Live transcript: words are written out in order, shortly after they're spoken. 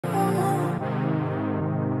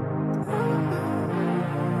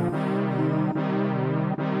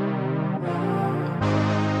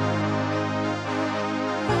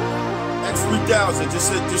XP1000.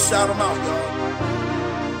 Just shout them out, y'all.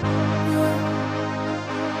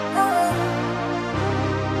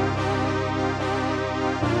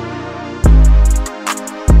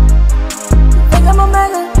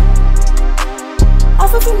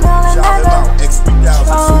 Shout them out,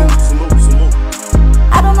 XP1000. Salute.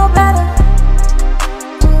 I don't know better.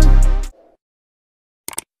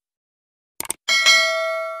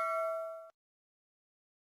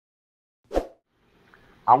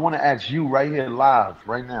 I want to ask you right here live,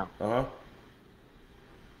 right now.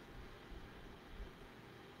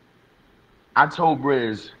 I told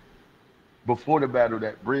Brizz before the battle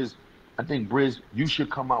that I think Brizz, you should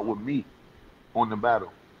come out with me on the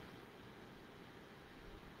battle.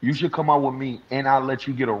 You should come out with me and I'll let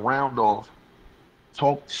you get a round off,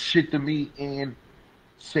 talk shit to me and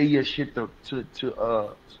say your shit that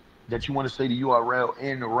you want to say to URL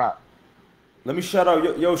and the Rock. Let me shout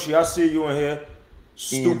out Yoshi. I see you in here.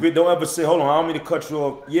 Stupid. Don't ever say, hold on, I don't mean to cut you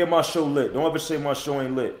off. Yeah, my show lit. Don't ever say my show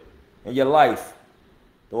ain't lit. In your life.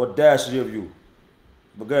 The audacity of you.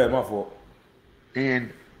 But go ahead, my fault.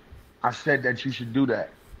 And I said that you should do that.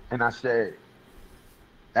 And I said,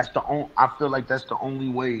 I feel like that's the only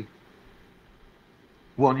way.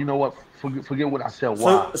 Well, you know what? Forget what I said.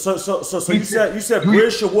 Why? So you said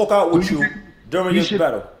Brizz should walk out with you during your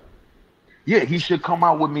battle. Yeah, he should come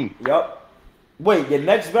out with me. Yup. Wait, your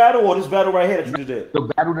next battle or this battle right here that you just did? The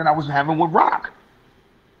battle that I was having with Rock.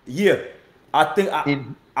 Yeah. I think that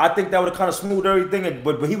would have kind of smoothed everything,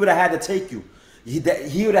 but he would have had to take you. He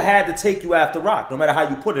would have had to take you after Rock, no matter how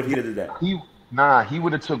you put it. If he did that, he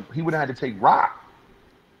would have had to take Rock.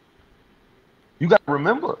 You got to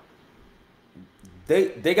remember,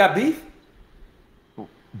 they got beef.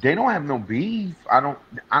 They don't have no beef. I don't.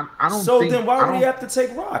 So then, why would he have to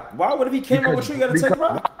take Rock? Why would if he came up with you, you got to take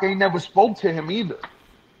Rock? They never spoke to him either.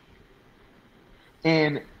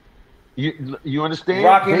 And you understand?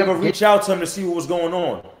 Rock ain't never reached out to him to see what was going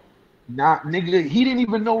on. Nah, nigga, he didn't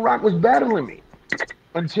even know Rock was battling me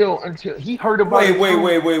until he heard about it.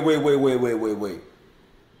 Wait.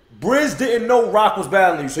 Brizz didn't know Rock was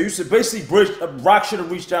battling you, so you said basically Rock should have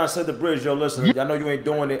reached out and said to Brizz, "Yo, listen, I know you ain't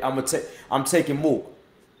doing it. I'm taking Mook."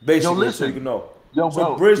 Basically, listen, so you can know.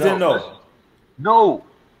 So Brizz didn't know. Listen. No,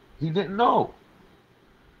 he didn't know.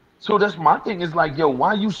 So that's my thing. Is like, yo,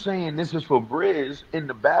 why you saying this is for Brizz in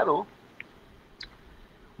the battle?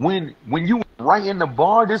 When you right in the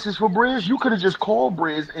bar, this is for Brizz. You could have just called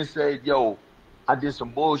Brizz and said, "Yo, I did some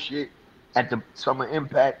bullshit at the Summer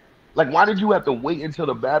Impact." Like, why did you have to wait until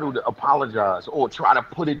the battle to apologize or try to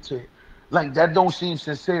put it to, like, that don't seem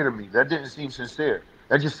sincere to me. That didn't seem sincere.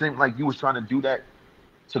 That just seemed like you was trying to do that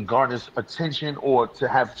to garner attention or to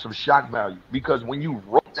have some shock value. Because when you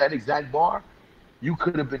wrote that exact bar, you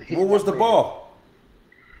could have been hit. What was the bar?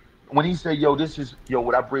 When he said, "Yo, this is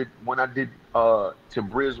when I did to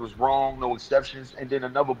Brizz was wrong, no exceptions," and then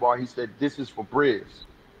another bar he said, "This is for Brizz."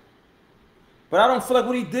 But I don't feel like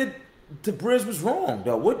what he did to Brizz was wrong,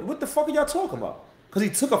 though. What the fuck are y'all talking about? Because he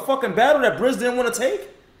took a fucking battle that Brizz didn't want to take?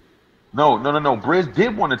 No. Brizz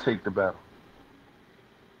did want to take the battle.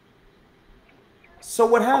 So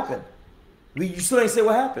what happened? You still ain't say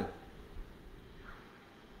what happened.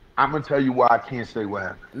 I'm gonna tell you why I can't say what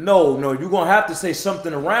happened. No, you're gonna have to say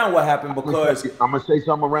something around what happened because I'm gonna say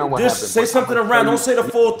something around what happened. Just say something around. Don't say the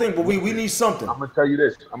full thing, but we need something. I'm gonna tell you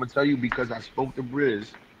this. I'm gonna tell you because I spoke to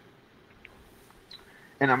Brizz,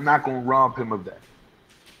 and I'm not gonna rob him of that.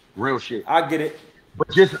 Real shit. I get it.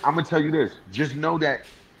 But I'm gonna tell you this. Just know that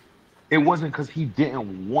it wasn't because he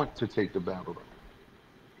didn't want to take the battle.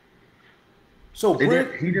 So he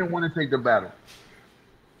didn't want to take the battle.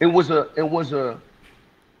 It was a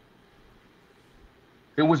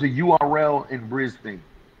URL and Brizz thing.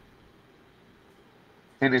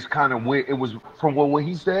 And it's kind of weird. It was from what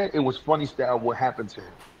he said, it was funny style what happened to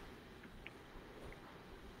him.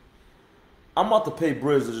 I'm about to pay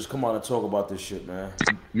Brizz to just come out and talk about this shit, man.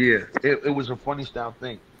 Yeah, it was a funny style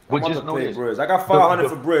thing. But I'm about to pay Brizz. I got 500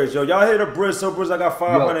 for Brizz, yo. Y'all hear the Brizz? So Brizz, I got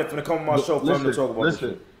 500 for to come on my show for him to talk about this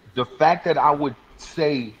shit. The fact that I would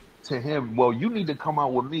say to him, "Well, you need to come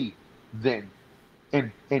out with me," then,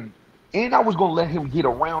 and I was gonna let him get a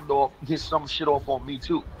round off, get some shit off on me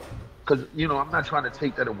too, because I'm not trying to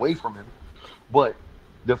take that away from him. But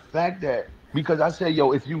the fact that because I said,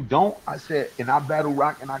 "Yo, if you don't," I said, and I battle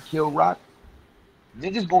Rock and I kill Rock,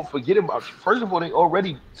 niggas gonna forget about you. First of all, they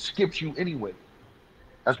already skipped you anyway.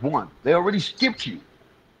 That's one. They already skipped you.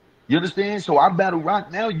 You understand? So I battle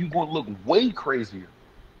Rock now. You gonna look way crazier.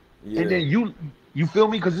 Yeah. And then you feel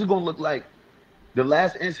me? Because it's gonna look like the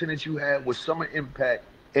last incident you had was Summer Impact,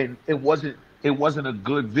 and it wasn't a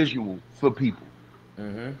good visual for people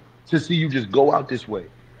to see you just go out this way.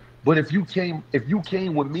 But if you came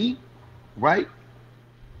with me, right?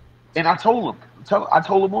 And I told him, I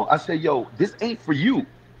told him all, I said, yo, this ain't for you.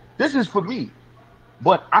 This is for me.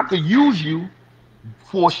 But I could use you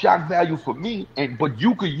for shock value for me, but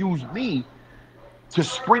you could use me to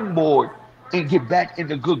springboard and get back in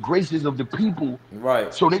the good graces of the people,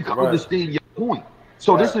 Right. so they can Right. understand your point.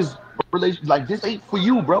 So Right. this is relation, like this ain't for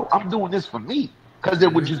you, bro. I'm doing this for me because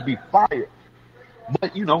it would just be fire.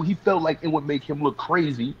 But you know, he felt like it would make him look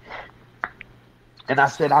crazy, and I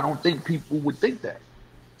said I don't think people would think that.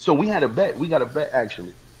 So we had a bet. We got a bet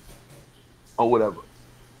actually, or whatever.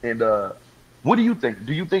 And what do you think?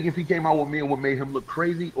 Do you think if he came out with me, it would make him look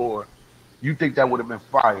crazy, or you think that would have been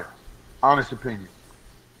fire? Honest opinion.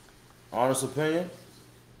 Honest opinion.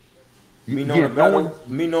 Me Yeah, knowing the battle.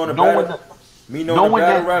 Me knowing the battle. Me knowing the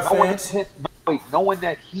battle rap fans. Knowing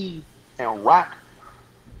that he and Rock,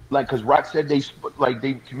 like, cause Rock said they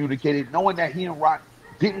communicated. Knowing that he and Rock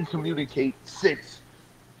didn't communicate since.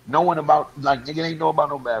 Knowing about, like, nigga ain't know about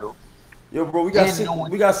no battle. Yo, bro, we got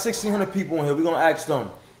 1,600 people in here. We gonna ask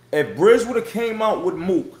them. If Brizz would have came out with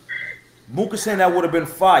Mook, Mook is saying that would have been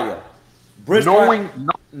fire. Brizz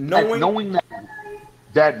knowing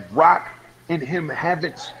that Rock and him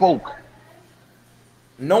haven't spoke.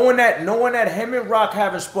 Knowing that him and Rock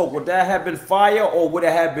haven't spoke, would that have been fire or would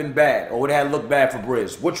it have been bad? Or would it have looked bad for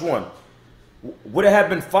Brizz? Which one? Would it have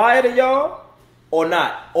been fire to y'all or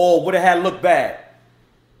not? Or would it have looked bad?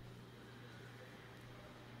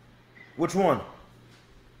 Which one?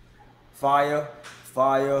 Fire.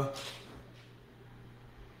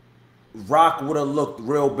 Rock would have looked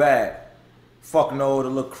real bad. Fuck no, it would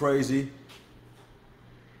have looked crazy.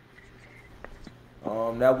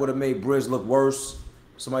 That would have made Brizz look worse.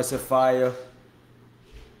 Somebody said fire.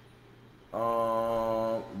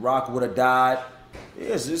 Rock would have died.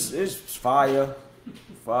 It's fire.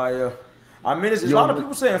 I mean, there's a lot of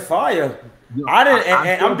people saying fire. I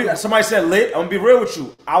didn't. Somebody said lit. I'm gonna be real with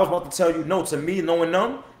you. I was about to tell you no. To me, knowing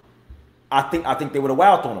them, I think they would have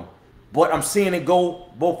wowed on him. But I'm seeing it go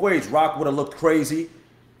both ways. Rock would have looked crazy,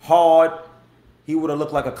 hard. He would have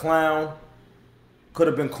looked like a clown. Could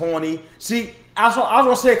have been corny. See, I was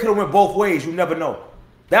gonna say it could have went both ways. You never know.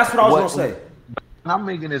 That's what I was gonna say. I'm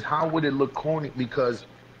making is how would it look corny? Because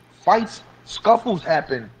scuffles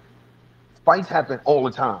happen. Fights happen all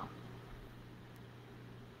the time.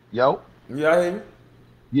 Yo. Yeah, I hear you.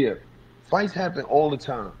 Yeah, fights happen all the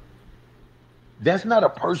time. That's not a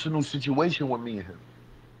personal situation with me and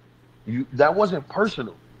him. That wasn't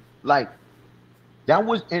personal. Like, that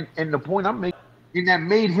was, and the point I'm making, and that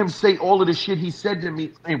made him say all of the shit he said to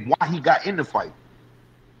me and why he got in the fight.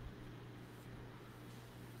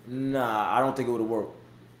 Nah, I don't think it would have worked.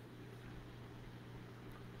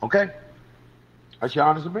 Okay, that's your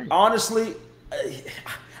honest opinion. Honestly,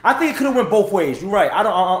 I think it could have went both ways. You're right.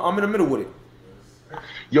 I'm in the middle with it.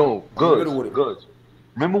 Yo, Goodz.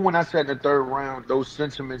 Remember when I said in the third round, those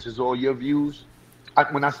sentiments is all your views?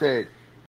 When I said